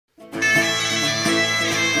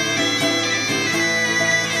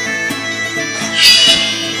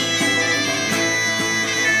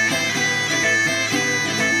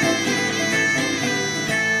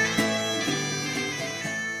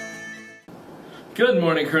Good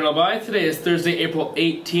morning, Colonel Bai. Today is Thursday, April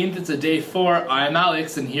 18th. It's a day 4. I'm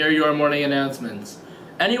Alex, and here are your morning announcements.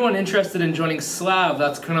 Anyone interested in joining SLAV,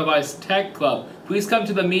 that's Colonel Bai's Tech Club, please come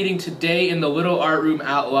to the meeting today in the Little Art Room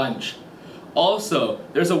at lunch. Also,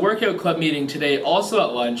 there's a workout club meeting today, also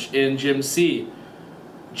at lunch, in Gym C.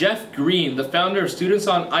 Geoff Green, the founder of Students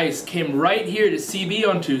on Ice, came right here to CB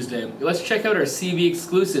on Tuesday. Let's check out our CB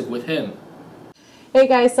exclusive with him. Hey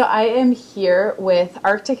guys, so I am here with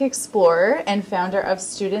Arctic explorer and founder of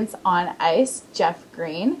Students on Ice, Geoff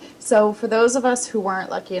Green. So for those of us who weren't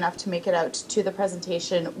lucky enough to make it out to the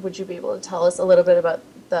presentation, would you be able to tell us a little bit about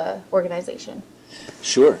the organization?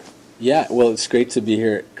 Sure. Yeah, well, it's great to be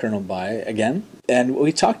here at Colonel Bai again. And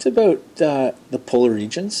we talked about the polar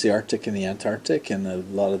regions, the Arctic and the Antarctic, and a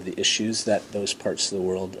lot of the issues that those parts of the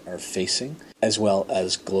world are facing, as well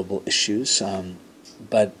as global issues.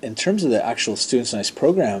 But in terms of the actual Students on Ice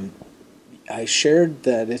program, I shared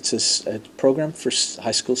that it's a program for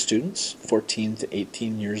high school students, 14 to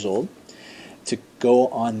 18 years old, to go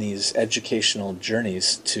on these educational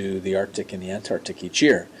journeys to the Arctic and the Antarctic each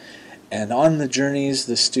year. And on the journeys,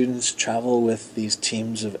 the students travel with these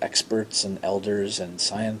teams of experts and elders and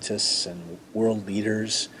scientists and world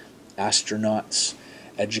leaders, astronauts,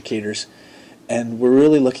 educators. And we're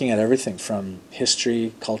really looking at everything from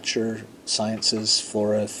history, culture, sciences,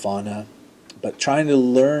 flora, fauna, but trying to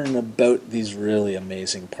learn about these really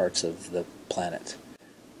amazing parts of the planet.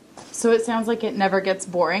 So it sounds like it never gets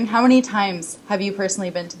boring. How many times have you personally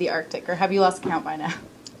been to the Arctic, or have you lost count by now?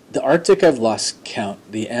 The Arctic I've lost count.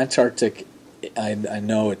 The Antarctic, I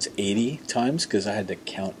know it's 80 times because I had to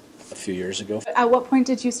count a few years ago. At what point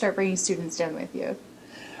did you start bringing students down with you?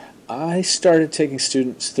 I started taking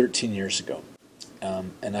students 13 years ago.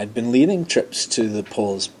 And I'd been leading trips to the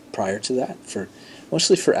poles prior to that,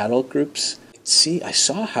 mostly for adult groups. I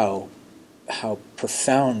saw how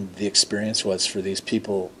profound the experience was for these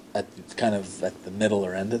people at the middle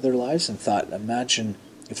or end of their lives, and thought, imagine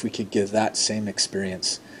if we could give that same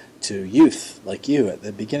experience to youth like you at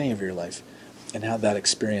the beginning of your life, and how that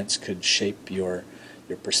experience could shape your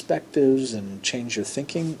perspectives and change your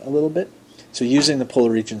thinking a little bit. So using the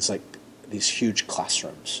polar regions like these huge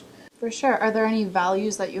classrooms. For sure. Are there any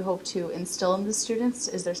values that you hope to instill in the students?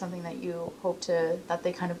 Is there something that you hope that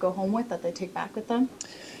they kind of go home with, that they take back with them?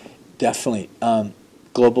 Definitely.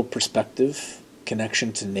 Global perspective,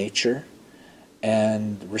 connection to nature,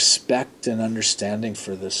 and respect and understanding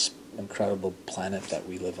for this incredible planet that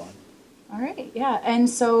we live on. All right, yeah. And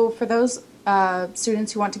so for those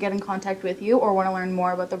students who want to get in contact with you or want to learn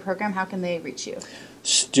more about the program, how can they reach you?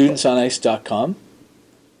 StudentsOnIce.com.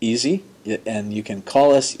 Easy. And you can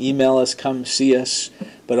call us, email us, come see us,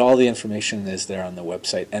 but all the information is there on the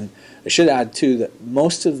website. And I should add, too, that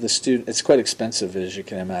most of the students, it's quite expensive, as you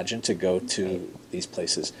can imagine, to go to these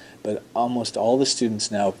places, but almost all the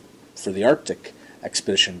students now for the Arctic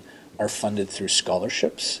expedition are funded through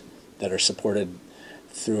scholarships that are supported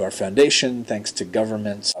through our foundation, thanks to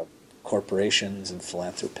governments, corporations, and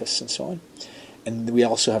philanthropists, and so on. And we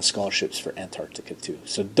also have scholarships for Antarctica, too.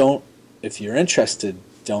 So if you're interested,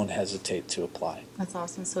 don't hesitate to apply. That's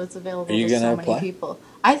awesome. So it's available to so many people.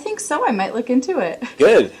 I think so. I might look into it.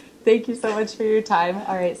 Good. Thank you so much for your time.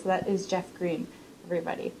 All right, so that is Geoff Green,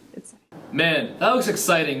 everybody. Man, that looks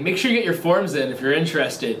exciting. Make sure you get your forms in if you're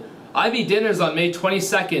interested. IB Dinner's on May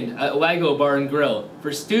 22nd at Lego Bar and Grill.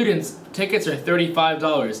 For students, tickets are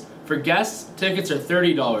 $35. For guests, tickets are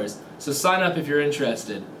 $30. So sign up if you're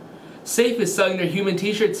interested. Safe is selling their human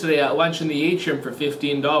t-shirts today at lunch in the atrium for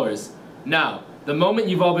 $15. Now, the moment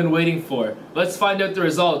you've all been waiting for. Let's find out the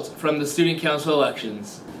results from the Student Council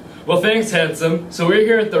elections. Well, thanks, handsome. So we're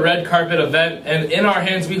here at the red carpet event, and in our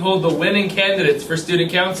hands we hold the winning candidates for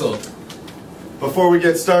Student Council. Before we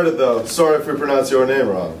get started, though, sorry if we pronounce your name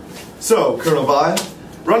wrong. So, Colonel Bai,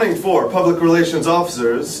 running for Public Relations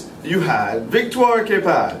Officers, you had Victoire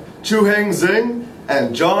Kepad, Chuheng Zing,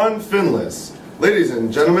 and John Finless. Ladies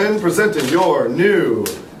and gentlemen, presenting your new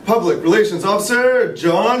Public Relations Officer,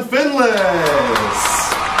 John Finless.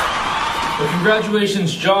 Well,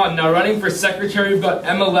 congratulations, John. Now running for Secretary, we've got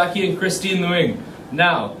Emma Leckie and Christine Luing.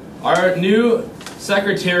 Now, our new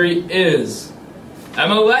Secretary is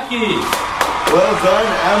Emma Leckie. Well done,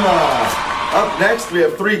 Emma. Up next, we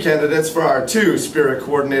have 3 candidates for our 2 Spirit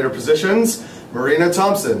Coordinator positions, Marina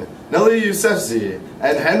Thompson, Nellie Youssefzi,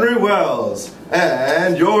 and Henry Wells.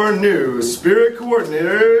 And your new Spirit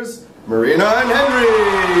Coordinators, Marina and Henry!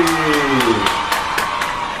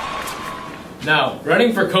 Now,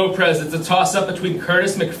 running for co-pres, it's a toss-up between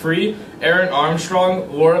Curtis McFree, Aaron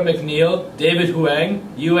Armstrong, Laura McNeil, David Huang,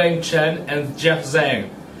 Yuang Chen, and Jeff Zhang.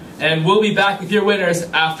 And we'll be back with your winners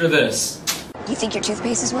after this. You think your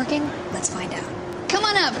toothpaste is working? Let's find out.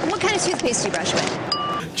 on up. What kind of toothpaste do you brush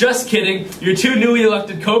with? Just kidding. Your two newly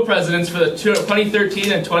elected co-presidents for the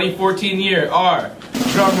 2013 and 2014 year are,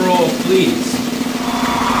 drum roll please,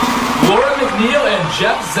 Laura McNeil and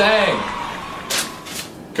Geoff Zhang.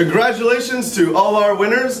 Congratulations to all our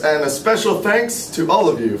winners, and a special thanks to all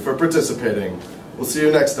of you for participating. We'll see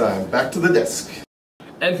you next time. Back to the desk.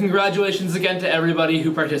 And congratulations again to everybody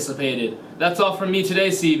who participated. That's all from me today,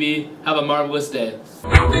 CB. Have a marvelous day.